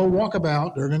 They're going to go walk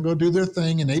about. They're going to go do their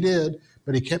thing, and they did.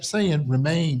 But He kept saying,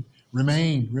 remain,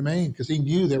 remain, remain, because He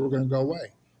knew they were going to go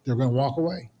away. They were going to walk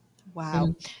away.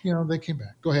 Wow. And, they came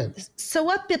back. Go ahead. So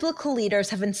what biblical leaders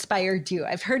have inspired you?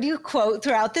 I've heard you quote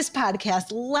throughout this podcast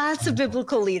lots of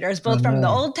biblical leaders, both from the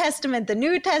Old Testament, the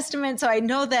New Testament. So I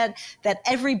know that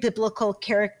every biblical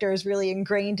character is really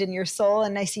ingrained in your soul.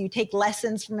 And I see you take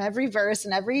lessons from every verse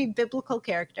and every biblical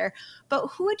character. But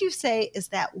who would you say is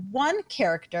that one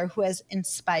character who has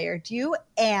inspired you,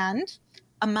 and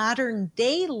a modern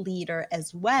day leader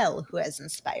as well who has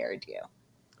inspired you?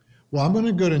 Well, I'm going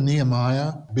to go to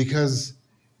Nehemiah, because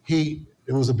he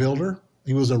was a builder.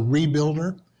 He was a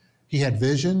rebuilder. He had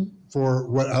vision for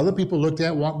what other people looked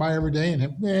at, walked by every day,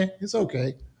 and it's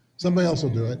okay. Somebody else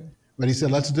will do it. But he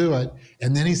said, let's do it.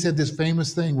 And then he said this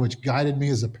famous thing, which guided me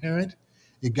as a parent.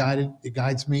 It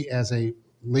guides me as a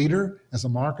leader, as a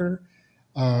marketer.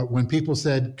 When people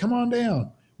said, come on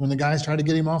down, when the guys tried to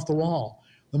get him off the wall.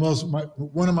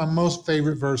 One of my most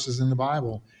favorite verses in the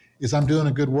Bible is, I'm doing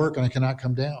a good work and I cannot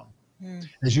come down.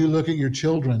 As you look at your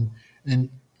children and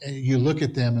you look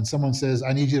at them and someone says,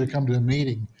 I need you to come to a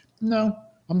meeting. No,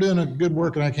 I'm doing a good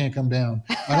work and I can't come down.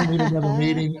 I don't need another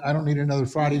meeting. I don't need another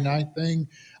Friday night thing.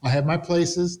 I have my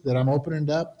places that I'm opening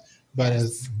up. But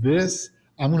as this,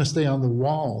 I'm going to stay on the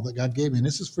wall that God gave me. And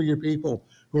this is for your people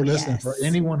who are listening, for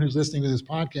anyone who's listening to this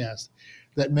podcast,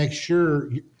 that make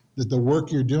sure that the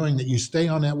work you're doing, that you stay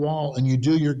on that wall and you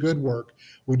do your good work.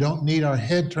 We don't need our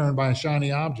head turned by a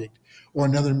shiny object or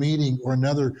another meeting or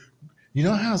another. You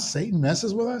know how Satan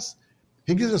messes with us?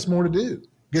 He gives us more to do.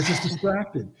 gets us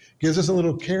distracted, gives us a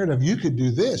little carrot of, you could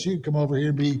do this. You could come over here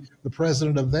and be the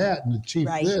president of that and the chief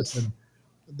this. Right.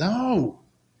 And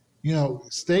no,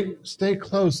 stay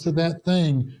close to that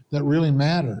thing that really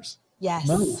matters Yes.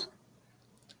 most.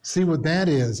 See what that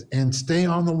is and stay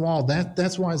on the wall.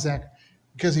 That's why Zach,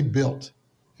 because he built.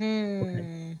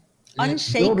 Okay.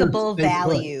 Unshakable Builders stay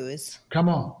put. values. Come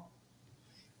on.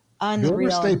 Builders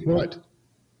Unreal. stay put.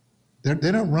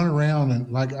 They don't run around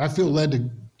and like, I feel led to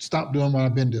stop doing what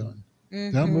I've been doing.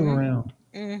 They don't move around.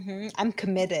 I'm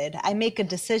committed. I make a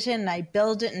decision and I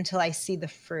build it until I see the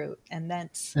fruit. And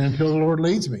until the Lord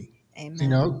leads me.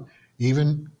 Amen.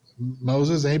 Even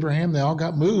Moses, Abraham, they all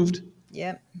got moved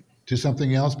to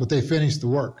something else, but they finished the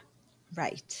work.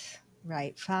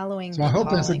 Right. Following. So I hope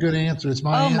that's a good answer. It's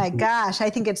my answer. Oh my gosh. I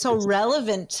think it's so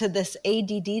relevant to this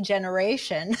ADD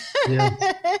generation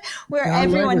where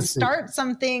everyone starts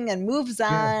something and moves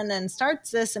on and starts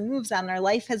this and moves on. Our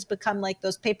life has become like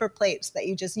those paper plates that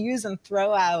you just use and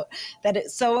throw out, that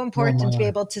it's so important to be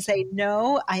able to say,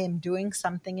 no, I am doing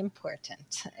something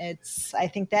important. I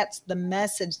think that's the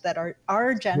message that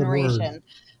our generation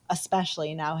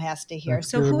especially now has to hear.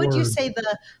 So who would you say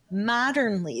the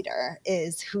modern leader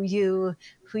is who you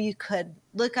could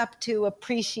look up to,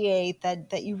 appreciate,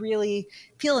 that you really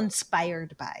feel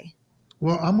inspired by?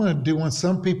 Well, I'm going to do one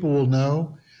some people will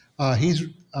know. He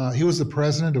was the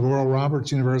president of Oral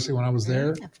Roberts University when I was there.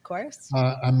 Of course.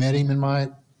 I met him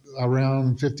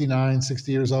around 59,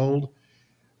 60 years old,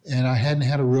 and I hadn't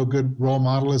had a real good role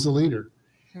model as a leader.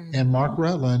 And Mark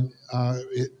Rutland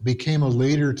it became a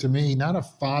leader to me, not a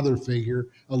father figure,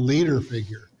 a leader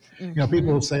figure.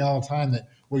 People will say all the time that,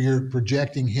 well, you're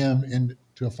projecting him into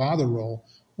a father role.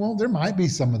 Well, there might be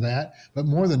some of that, but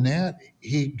more than that,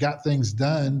 he got things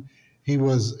done. He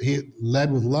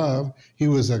led with love. He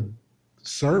was a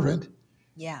servant.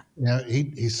 Yeah.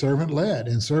 He's servant led,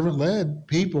 and servant led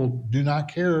people do not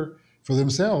care for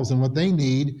themselves and what they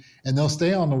need, and they'll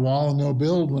stay on the wall and they'll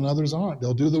build when others aren't.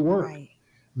 They'll do the work. Right.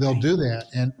 They'll do that.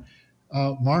 And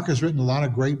Mark has written a lot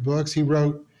of great books. He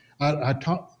wrote, I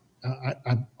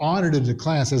audited a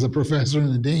class as a professor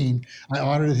and the dean. I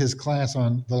audited his class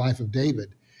on the life of David.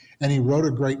 And he wrote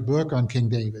a great book on King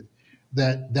David.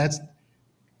 That's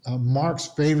Mark's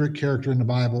favorite character in the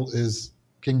Bible is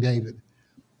King David.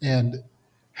 And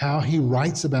how he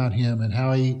writes about him and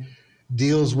how he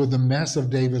deals with the mess of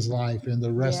David's life and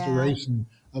the restoration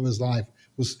of his life.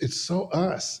 It's so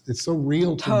us. It's so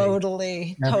real to me.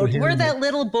 Totally. We're that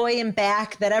little boy in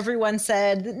back that everyone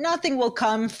said nothing will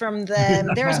come from them.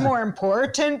 There's more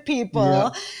important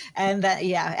people. And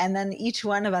then each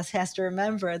one of us has to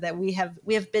remember that we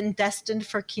have been destined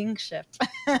for kingship.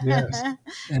 Yes.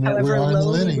 And however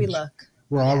lowly we look.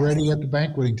 We're already at the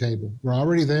banqueting table. We're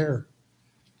already there.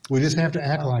 We just have to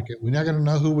act like it. We're not going to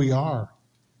know who we are.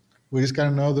 We just got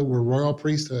to know that we're royal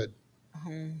priesthood.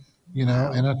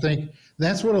 And I think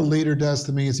that's what a leader does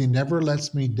to me is he never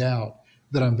lets me doubt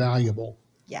that I'm valuable.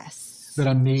 Yes. That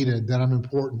I'm needed, that I'm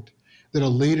important, that a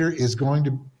leader is going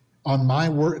to, on my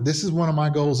work, this is one of my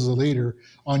goals as a leader.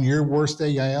 On your worst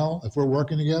day, Yael, if we're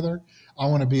working together, I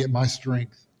want to be at my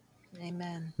strength.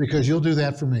 Amen. Because you'll do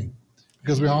that for me.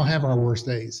 Because we all have our worst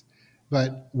days.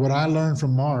 But what I learned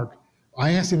from Mark,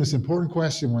 I asked him this important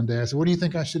question one day. I said, what do you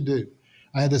think I should do?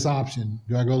 I had this option.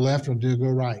 Do I go left or do I go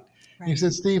right? Right. He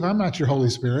said, Steve, I'm not your Holy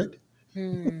Spirit.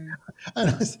 And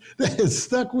that has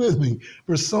stuck with me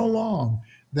for so long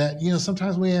that,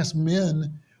 sometimes we ask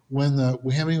men when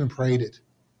we haven't even prayed it.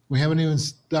 We haven't even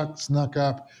snuck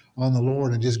up on the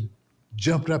Lord and just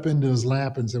jumped up into his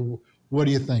lap and said, well, what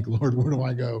do you think, Lord? Where do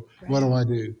I go? Right. What do I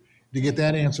do? To get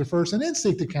that answer first and then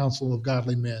seek the counsel of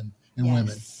godly men and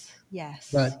women. Yes.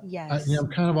 But I'm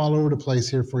kind of all over the place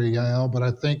here for you, Yael, but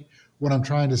I think what I'm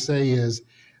trying to say is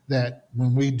that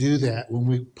when we do that, when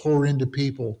we pour into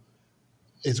people,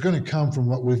 it's going to come from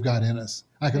what we've got in us.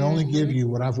 I can only give you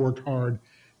what I've worked hard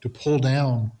to pull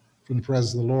down from the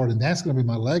presence of the Lord. And that's going to be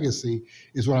my legacy,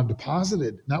 is what I've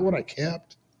deposited, not what I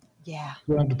kept. Yeah.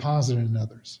 What I've deposited in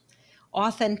others.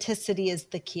 Authenticity is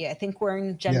the key. I think we're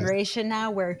in a generation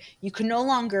now where you can no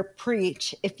longer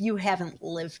preach if you haven't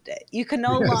lived it. You can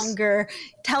no longer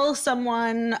tell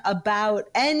someone about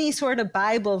any sort of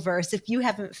Bible verse if you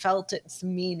haven't felt its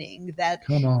meaning. That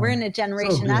we're in a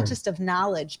generation not just of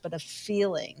knowledge, but of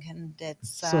feeling. And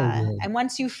it's and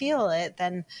once you feel it,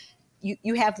 then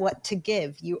you have what to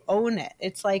give. You own it.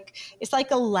 It's like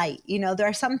a light. There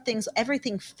are some things,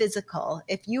 everything physical,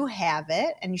 if you have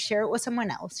it and you share it with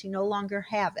someone else, you no longer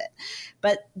have it.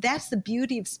 But that's the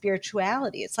beauty of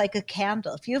spirituality. It's like a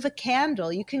candle. If you have a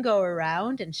candle, you can go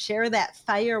around and share that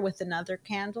fire with another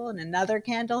candle and another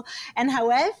candle. And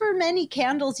however many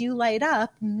candles you light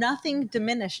up, nothing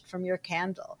diminished from your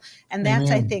candle. And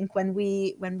that's, Amen. I think, when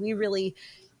we really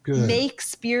Good. make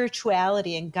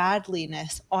spirituality and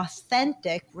godliness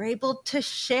authentic, we're able to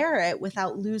share it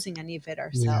without losing any of it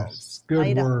ourselves. Yes. Good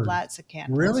Light word. up lots of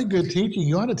candles. Really good teaching.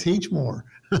 You ought to teach more.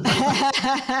 You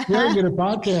ought to get a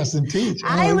podcast and teach.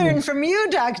 I learned from you,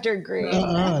 Dr. Greene.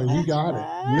 You got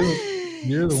it.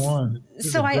 You're the one.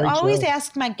 So I always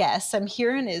ask my guests, I'm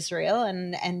here in Israel,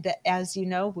 and as you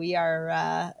know, we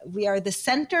are the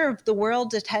center of the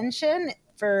world's attention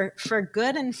for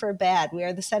good and for bad. We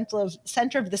are the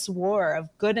center of this war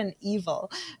of good and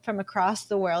evil from across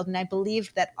the world. And I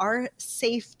believe that our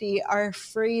safety, our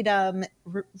freedom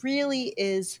really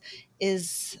is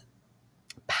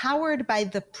powered by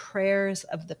the prayers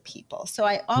of the people. So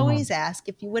I always ask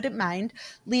if you wouldn't mind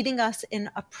leading us in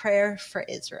a prayer for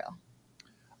Israel.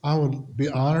 I would be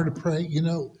honored to pray.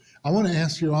 I want to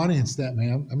ask your audience that,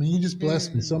 ma'am. I mean, you just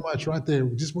blessed me so much right there,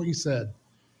 just what you said.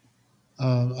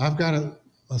 I've got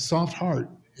a soft heart,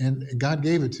 and God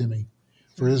gave it to me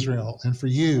for Israel and for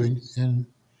you. And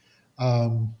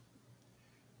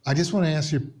I just want to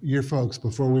ask your folks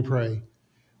before we pray,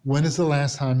 when is the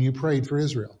last time you prayed for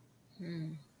Israel?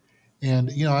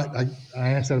 And, I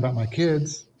asked that about my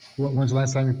kids. When's the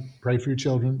last time you prayed for your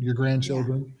children, your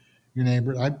grandchildren, your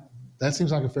neighbor? That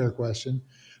seems like a fair question.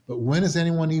 But when has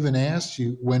anyone even asked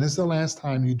you, when is the last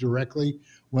time you directly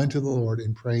went to the Lord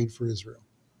and prayed for Israel?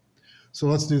 So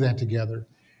let's do that together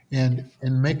and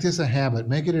make this a habit.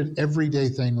 Make it an everyday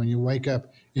thing when you wake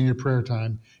up in your prayer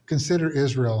time. Consider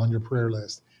Israel on your prayer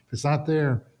list. If it's not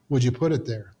there, would you put it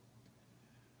there?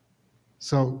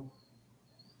 So,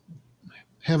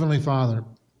 Heavenly Father,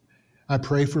 I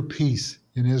pray for peace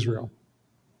in Israel.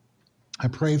 I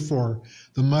pray for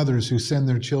the mothers who send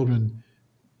their children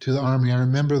to the army. I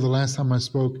remember the last time I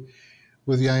spoke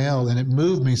with Yael, and it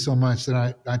moved me so much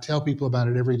that I tell people about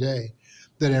it every day,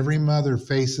 that every mother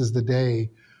faces the day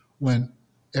when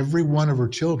every one of her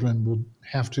children will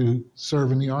have to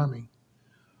serve in the army.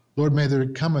 Lord, may there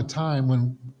come a time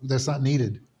when that's not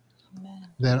needed. Amen.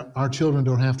 That our children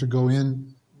don't have to go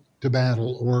in to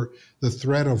battle or the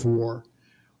threat of war,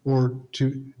 or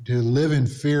to live in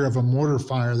fear of a mortar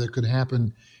fire that could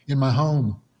happen in my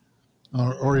home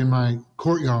or in my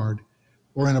courtyard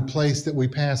or in a place that we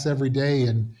pass every day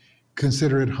and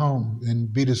consider it home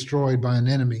and be destroyed by an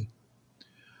enemy.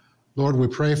 Lord, we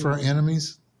pray for our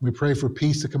enemies. We pray for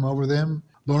peace to come over them.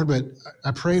 Lord, but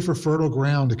I pray for fertile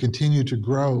ground to continue to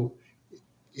grow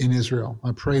in Israel.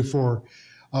 I pray for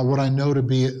what I know to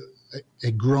be a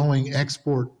growing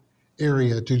export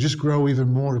area to just grow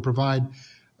even more, to provide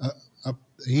a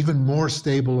even more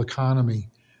stable economy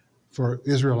for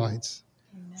Israelites,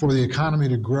 Amen. For the economy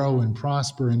to grow and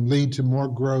prosper and lead to more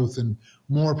growth and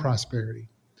more prosperity.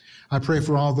 I pray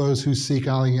for all those who seek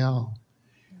Yael.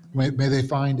 May they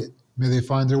find it. May they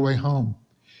find their way home.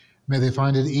 May they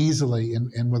find it easily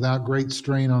and without great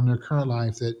strain on their current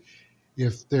life, that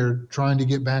if they're trying to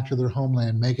get back to their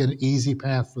homeland, make it an easy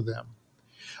path for them.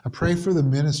 I pray for the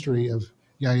ministry of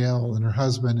Yael and her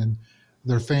husband and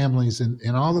their families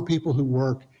and all the people who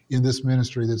work in this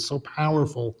ministry that's so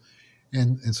powerful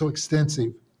and so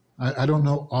extensive. I don't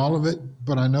know all of it,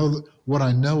 but I know that what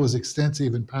I know is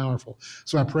extensive and powerful.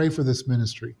 So I pray for this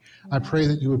ministry. I pray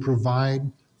that you would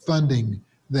provide funding,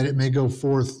 that it may go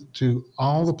forth to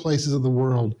all the places of the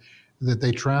world that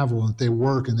they travel, that they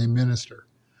work and they minister.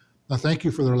 I thank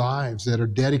you for their lives that are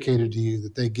dedicated to you,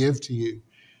 that they give to you,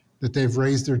 that they've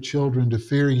raised their children to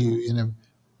fear you in a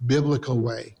biblical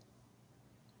way.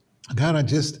 God,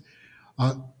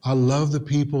 I love the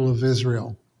people of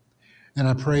Israel. And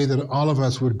I pray that all of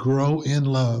us would grow in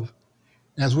love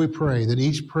as we pray, that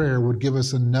each prayer would give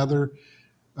us another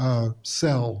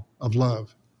cell of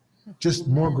love, just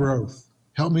more growth.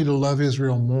 Help me to love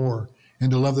Israel more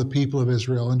and to love the people of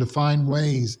Israel and to find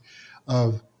ways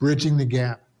of bridging the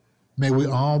gap. May we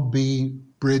all be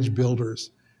bridge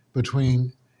builders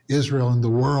between Israel and the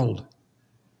world,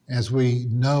 as we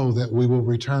know that we will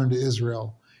return to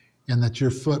Israel and that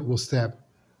your foot will step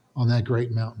on that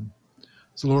great mountain.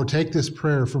 So, Lord, take this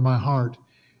prayer from my heart,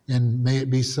 and may it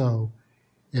be so.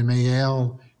 And may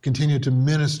Yael continue to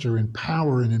minister in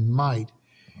power and in might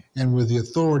and with the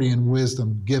authority and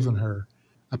wisdom given her.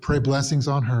 I pray blessings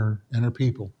on her and her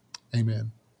people.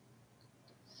 Amen.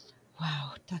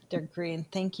 Wow, Dr. Greene,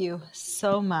 thank you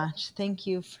so much. Thank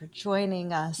you for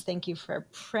joining us. Thank you for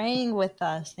praying with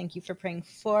us. Thank you for praying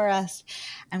for us.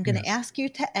 I'm going to ask you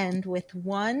to end with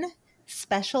one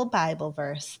special Bible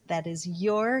verse that is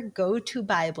your go-to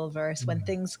Bible verse when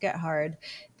things get hard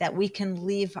that we can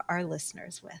leave our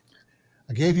listeners with.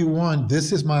 I gave you one.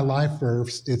 This is my life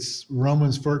verse. It's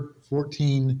Romans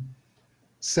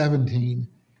 14:17.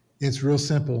 It's real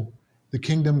simple. The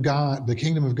kingdom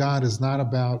of God is not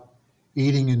about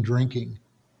eating and drinking.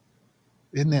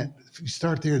 Isn't that, if you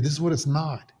start there, this is what it's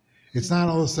not. It's not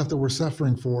all the stuff that we're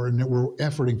suffering for and that we're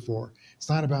efforting for. It's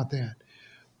not about that,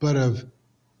 but of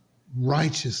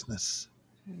righteousness,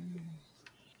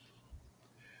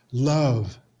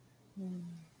 love,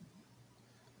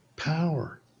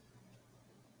 power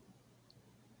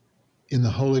in the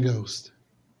Holy Ghost.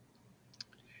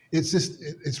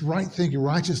 It's right thinking.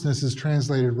 Righteousness is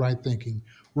translated right thinking.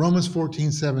 Romans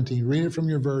 14:17. Read it from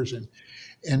your version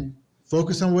and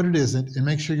focus on what it isn't and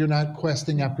make sure you're not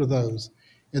questing after those.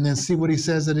 And then see what he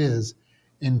says it is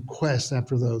and quest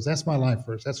after those. That's my life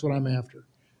verse. That's what I'm after.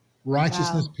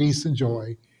 Righteousness, peace, and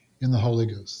joy in the Holy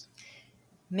Ghost.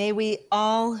 May we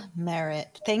all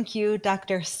merit. Thank you,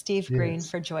 Dr. Steve Greene,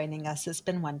 for joining us. It's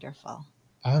been wonderful.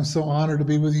 I'm so honored to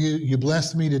be with you. You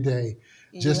blessed me today.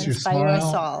 Just your inspire smile,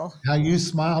 us all. How you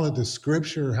smile at the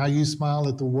scripture, how you smile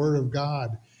at the word of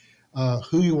God,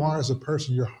 who you are as a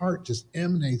person. Your heart just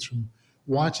emanates from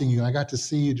watching you. I got to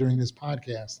see you during this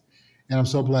podcast, and I'm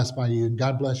so blessed by you. And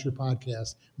God bless your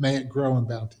podcast. May it grow in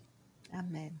bounty.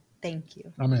 Amen. Thank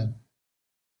you. Amen.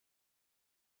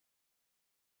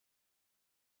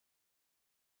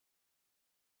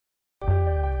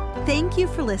 Thank you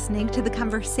for listening to the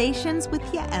Conversations with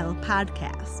Yael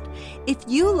podcast. If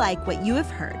you like what you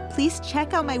have heard, please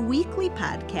check out my weekly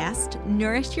podcast,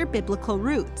 Nourish Your Biblical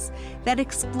Roots, that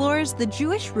explores the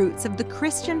Jewish roots of the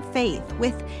Christian faith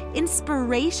with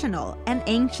inspirational and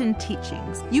ancient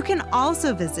teachings. You can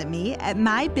also visit me at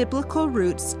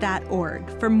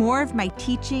mybiblicalroots.org for more of my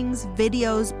teachings,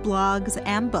 videos, blogs,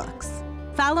 and books.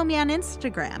 Follow me on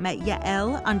Instagram at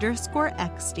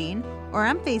Yael_Eckstein or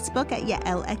on Facebook at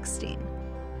Yael Eckstein.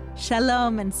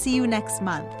 Shalom and see you next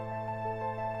month.